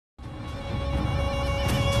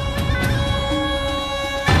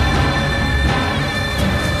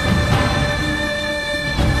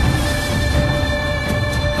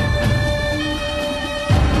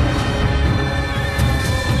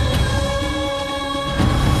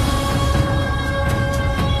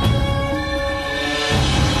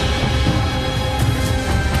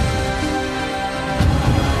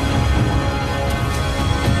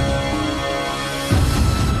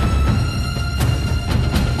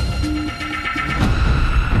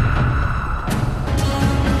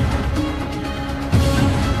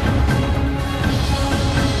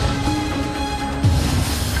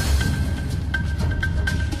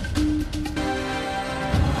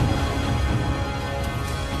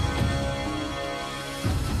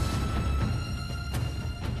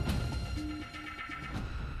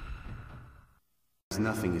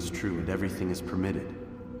nothing is true and everything is permitted.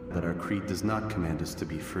 But our creed does not command us to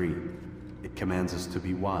be free. It commands us to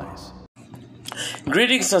be wise.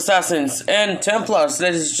 Greetings, Assassins and Templars,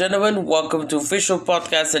 ladies and gentlemen. Welcome to official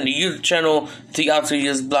podcast and the YouTube channel, The Outer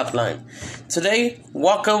Years Bloodline. Today,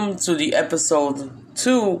 welcome to the episode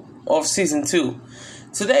 2 of season 2.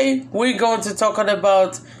 Today, we're going to talk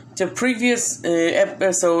about the previous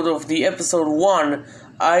episode of the episode 1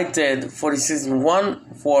 I did for the season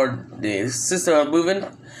 1 for the Sisterhood Movement.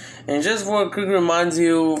 And just for a quick remind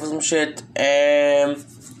you of some shit,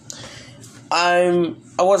 I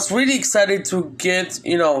was really excited to get,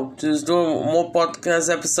 just doing more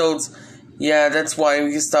podcast episodes. Yeah, that's why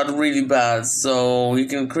we started really bad. So you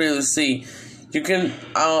can clearly see,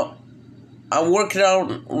 I'm working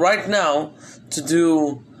out right now to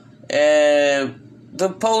do, to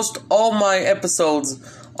post all my episodes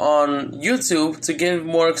on YouTube to give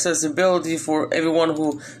more accessibility for everyone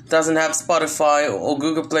who doesn't have Spotify or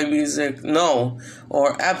Google Play Music,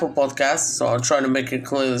 or Apple Podcasts. So I'll try to make it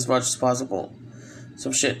clear as much as possible.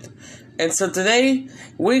 Some shit. And so today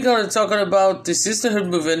we're going to talk about the Sisterhood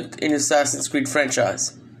Movement in Assassin's Creed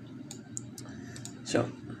franchise. So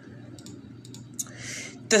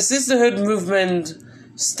the Sisterhood Movement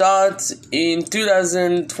starts in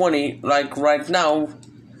 2020, like right now.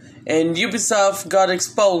 And Ubisoft got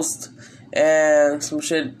exposed some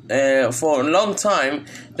shit for a long time.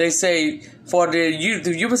 They say for the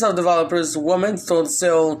Ubisoft developers, women don't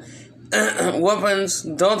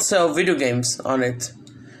sell video games on it.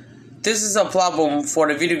 This is a problem for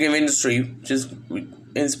the video game industry,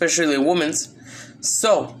 especially women's.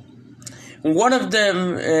 So one of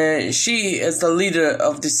them, she is the leader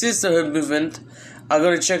of the Sisterhood Movement. I'm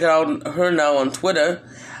gonna check out her now on Twitter.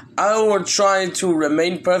 I will try to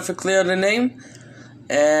remain perfectly on the name.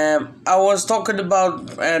 I was talking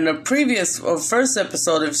about in a previous first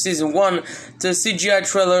episode of season 1, the CGI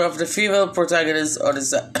trailer of the female protagonist of the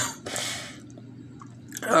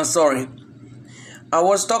I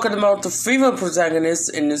was talking about the female protagonist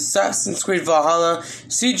in Assassin's Creed Valhalla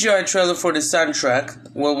CGI trailer for the soundtrack.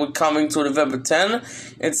 Will be coming to November 10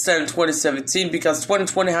 instead of 2017 because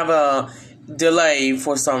 2020 have a delay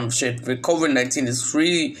for some shit with COVID-19 is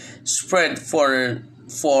really spread for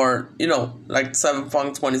like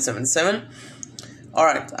Cyberpunk 2077.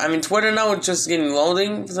 Alright, I'm in Twitter now, it's just getting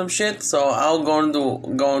loading for some shit, so I'll go into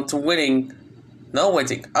waiting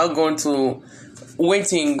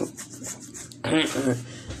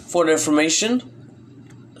for the information.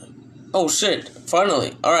 Oh shit,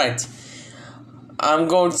 finally. Alright. I'm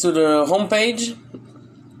going to the homepage.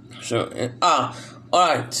 Sure.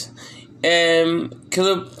 Alright.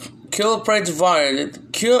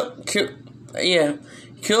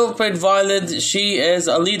 Kiloprate Violet, she is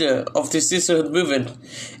a leader of the Sisterhood Movement,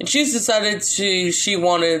 and she's decided she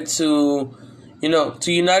wanted to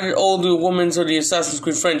unite all the women of the Assassin's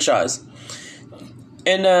Creed franchise.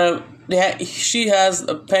 And she has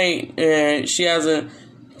a paint on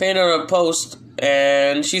a post,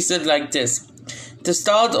 and she said like this: the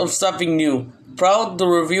start of something new. Proud to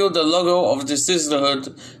reveal the logo of the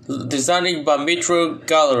Sisterhood, designed by Metro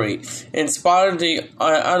Gallery, inspired the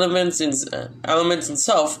elements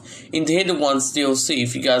itself in the Hidden Ones DLC.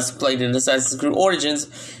 If you guys played in Assassin's Creed Origins,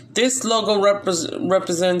 this logo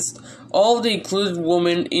represents all the included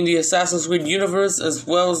women in the Assassin's Creed universe, as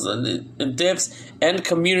well as the devs and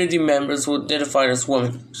community members who identify as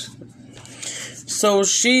women. So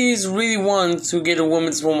she's really one to get a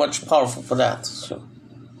woman so much powerful for that. So.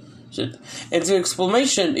 And to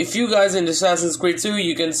explanation, if you guys in Assassin's Creed 2,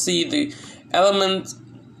 you can see the element,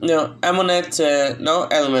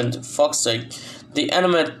 fuck's sake, the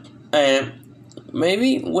animate,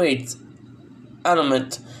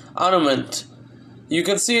 ornament. You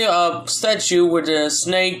can see a statue with a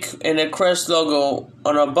snake and a crest logo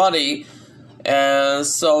on her body,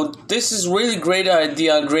 so this is really great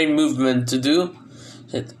idea, great movement to do.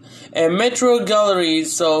 And Metro Gallery,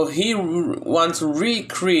 so he wants to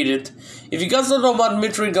recreate it. If you guys don't know about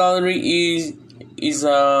Metro Gallery, he's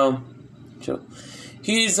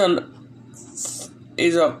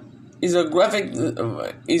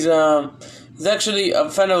actually a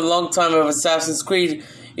fan of a long time of Assassin's Creed,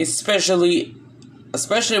 especially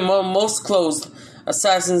most closed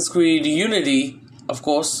Assassin's Creed Unity, of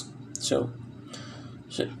course.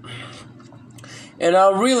 And I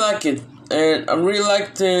really like it. And I really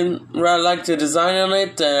like the design on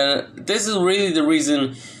it. This is really the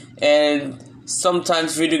reason. And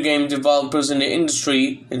sometimes video game developers in the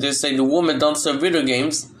industry, and they say the women don't sell video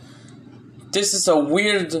games. This is a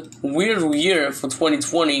weird year for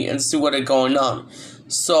 2020, and see what is going on.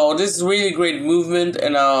 So this is really great movement,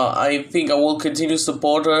 and I think I will continue to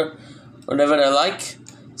support her whenever they like.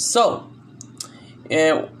 So,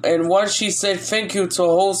 and once she said thank you to a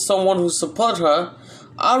whole someone who support her,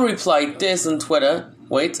 I replied this on Twitter.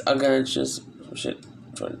 Wait, I'm gonna just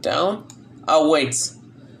turn it down. Wait.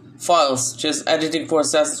 Files, just editing for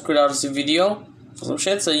Assassin's Creed Odyssey video for some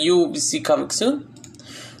shit, so you will see coming soon.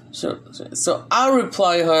 So I'll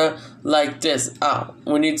reply her like this.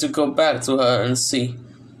 We need to go back to her and see.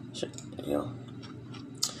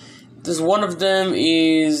 This one of them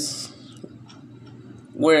is,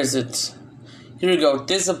 where is it? Here we go.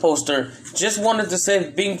 This is a poster. Just wanted to say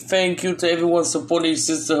a big thank you to everyone supporting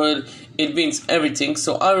Sisterhood. It means everything.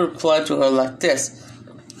 So I replied to her like this.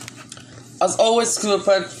 As always,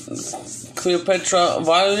 Cleopatra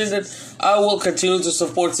violated. I will continue to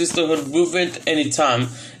support Sisterhood Movement anytime,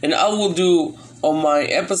 and I will do on my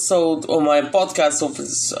podcast of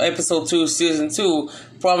episode 2, season 2.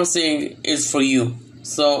 Promising is for you.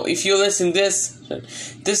 So if you listen this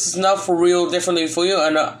is not for real, definitely for you.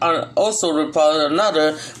 And I also replied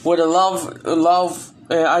another with a love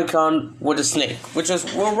icon with a snake, which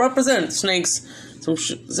will represent snakes.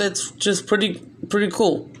 That's just pretty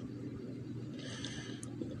cool.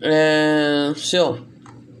 And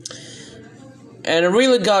I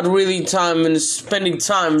really got time and spending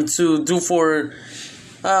time to do for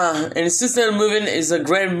and Sisterhood Movement is a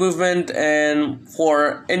great movement, and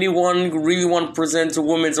for anyone who really want to present the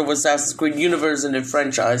women's of Assassin's Creed universe and the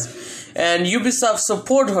franchise. And Ubisoft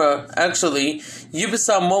support her, actually.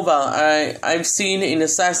 Ubisoft Mobile, I've seen in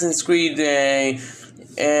Assassin's Creed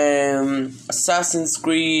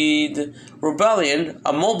Rebellion,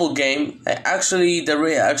 a mobile game, they actually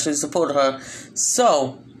support her.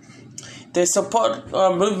 So they support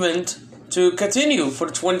our movement to continue for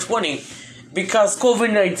 2020 because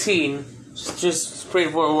COVID-19 just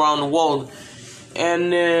spread around the world,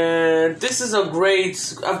 and this is a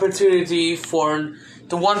great opportunity for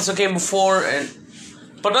the ones who came before,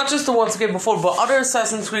 but not just the ones who came before, but other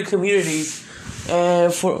Assassin's Creed communities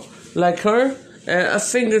for like her. I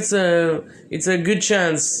think it's a good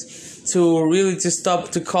chance to stop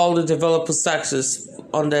to call the developers sexist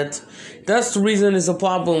on that. That's the reason it's a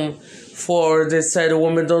problem for they say the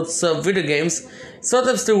women don't sell video games.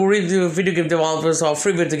 Sometimes the video game developers are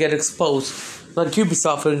free to get exposed, like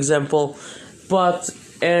Ubisoft for example. But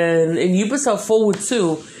in Ubisoft Forward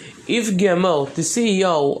 2, Yves Guillemot, the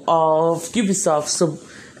CEO of Ubisoft,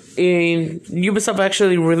 Ubisoft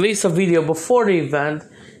actually released a video before the event.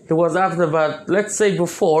 It was after, but let's say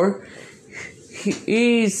before.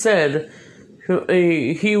 He said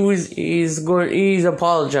he's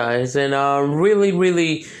apologized, and really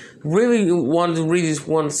want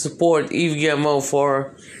to support Yves Guillemot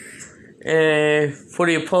for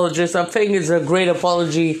the apologist. I think it's a great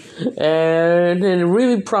apology, and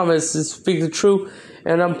really promise to speak the truth,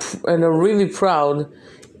 and I'm really proud.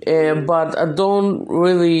 But I don't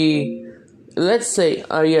really. Let's say,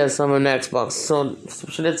 yes, I'm on Xbox. So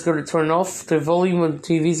let's go to turn off the volume of the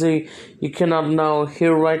TV so you cannot now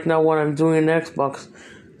hear right now what I'm doing on Xbox.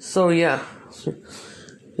 So yeah,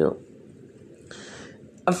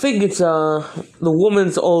 I think it's the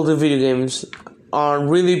women's older video games are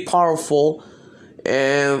really powerful,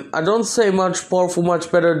 and I don't say much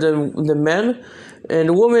better than the men. And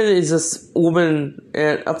the woman is a woman,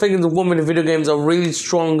 and I think the women in video games are really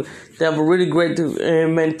strong. They have really great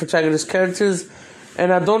main protagonist characters,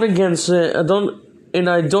 and I don't against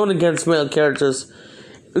male characters.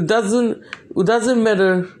 It doesn't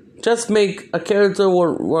matter. Just make a character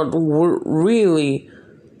what really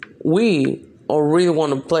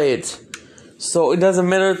want to play it. So it doesn't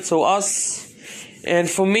matter to us, and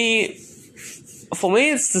for me,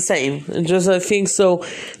 it's the same. Just I think so.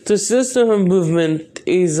 The Sisterhood Movement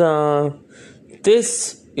is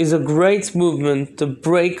this is a great movement to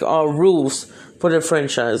break our rules for the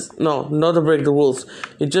franchise. No, not to break the rules.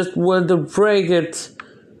 It just want to break it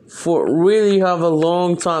for really have a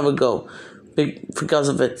long time ago because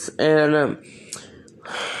of it. And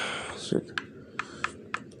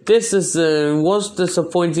this is was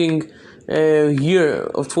disappointing year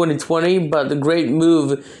of 2020, but a great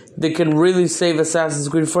move. They can really save Assassin's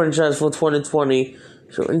Creed franchise for 2020.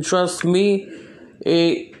 So, and trust me,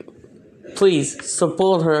 please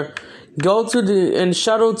support her. Go to and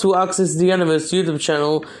shout out to Access the Animus YouTube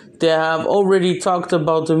channel. They have already talked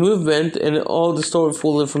about the movement and all the story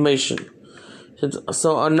full information.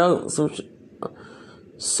 So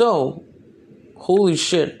holy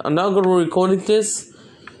shit! I'm not gonna record this.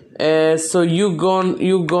 So you're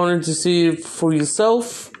going to see it for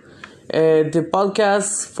yourself. The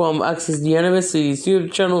podcast from Access the Animus, his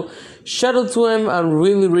YouTube channel. Shout out to him. I'm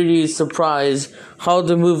really surprised how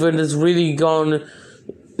the movement has really gone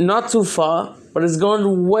not too far. but it's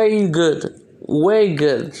gone way good.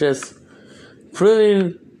 Just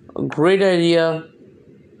brilliant, great idea.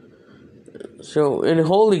 So, and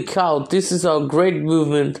holy cow, this is a great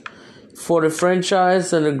movement for the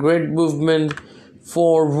franchise and a great movement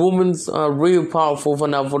for women's really powerful for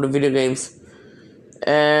now for the video games,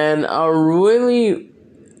 and are really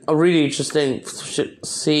interesting to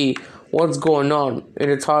see what's going on in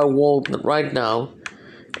the entire world right now.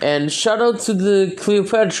 And shout out to the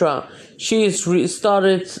Cleopatra. She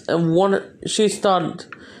started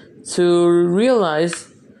to realize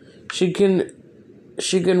she can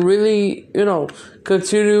really,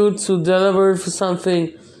 continue to deliver for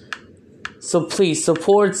something. So please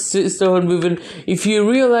support Sisterhood Movement. If you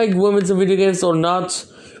really like women's video games or not,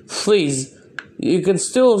 please, you can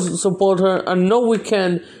still support her. I know we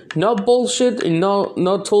can, not bullshit and not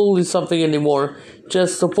totally something anymore.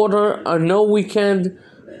 Just support her. I know we can.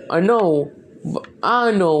 I know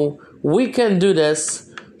we can do this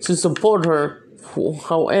to support her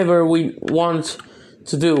however we want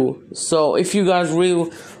to do. So if you guys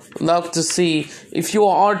really love to see, if you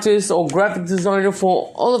are artist or graphic designer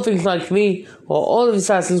for all the things like me or all of the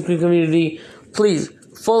Assassin's Creed community, please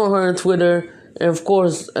follow her on Twitter and of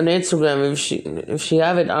course on Instagram if she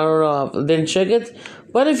have it. I don't know, then check it.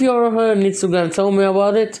 But if you are her on Instagram, tell me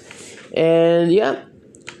about it. And yeah,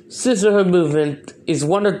 Sisterhood Movement is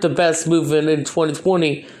one of the best movement in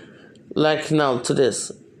 2020, like now to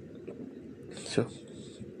this. So,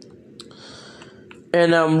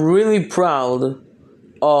 and I'm really proud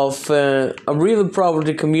of the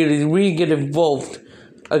community really get involved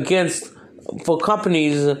for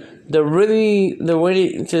companies that really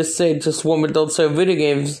just women don't sell video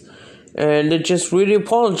games, and they just really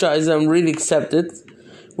apologize and really accept it.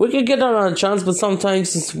 We can get on a chance, but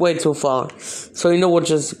sometimes it's way too far. So you know what,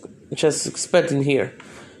 just expecting here.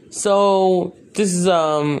 So this is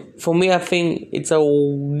for me, I think it's a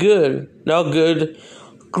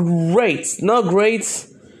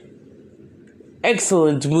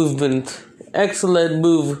excellent movement. Excellent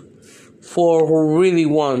move for who really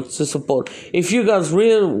wants to support. If you guys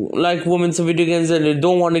really like women's video games and you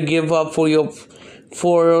don't want to give up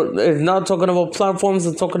not talking about platforms,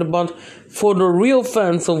 I'm talking about for the real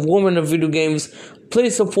fans of women of video games,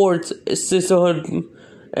 please support Sisterhood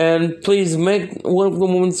and please make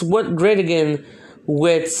women's great again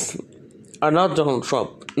with not Donald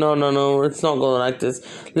Trump. No, it's not going like this.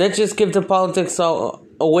 Let's just give the politics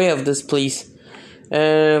away of this, please.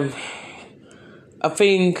 I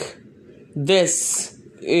think this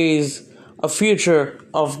is a future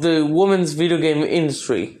of the women's video game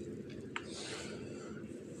industry.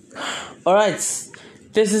 Alright,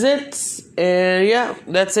 this is it. Yeah,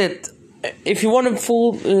 that's it. If you want to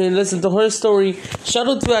listen to her story, shout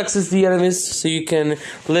out to Access the Enemies so you can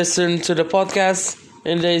listen to the podcast.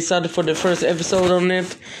 And they started for the first episode on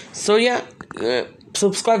it. So yeah,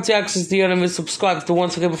 subscribe to Access the Enemies, subscribe to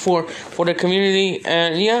Once Again Before for the community.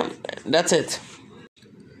 And yeah, that's it.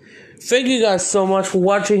 Thank you guys so much for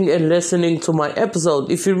watching and listening to my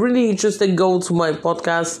episode. If you're really interested, go to my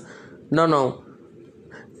podcast. No,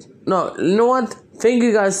 you know what? Thank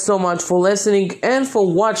you guys so much for listening and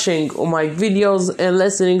for watching my videos and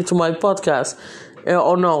listening to my podcast.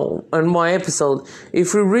 On my episode.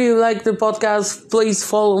 If you really like the podcast, please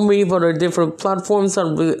follow me for the different platforms that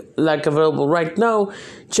are available right now.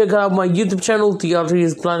 Check out my YouTube channel. The author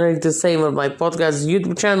is planning the same on my podcast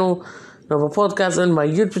YouTube channel. My podcast and my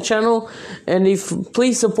YouTube channel, and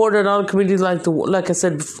please support another community like I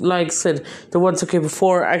said, the Once Okay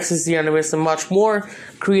Before, Access the Enemies, and much more.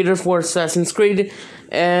 Creators for Assassin's Creed,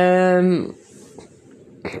 and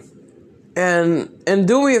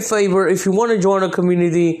do me a favor, if you want to join a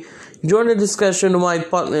community, join the discussion on my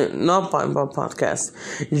podcast.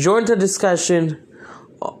 Join the discussion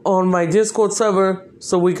on my Discord server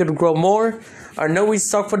so we can grow more. I know we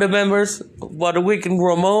suck for the members, but we can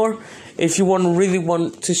grow more. If you really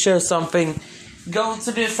want to share something, go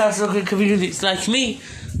to the Assassin's Creed communities like me,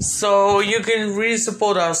 so you can really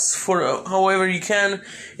support us for however you can.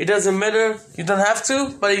 It doesn't matter, you don't have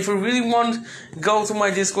to, but if you really want, go to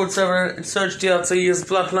my Discord server and search the Altair's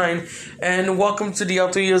Bloodline, and welcome to the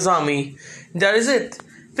Altair's army. That is it.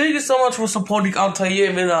 Thank you so much for supporting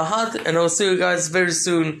Altair in our heart, and I'll see you guys very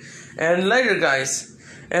soon, and later guys.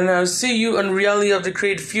 And I'll see you on Reality of the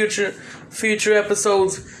Creed future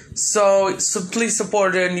episodes. So please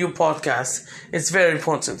support their new podcast. It's very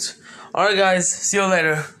important. Alright guys, see you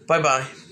later. Bye bye.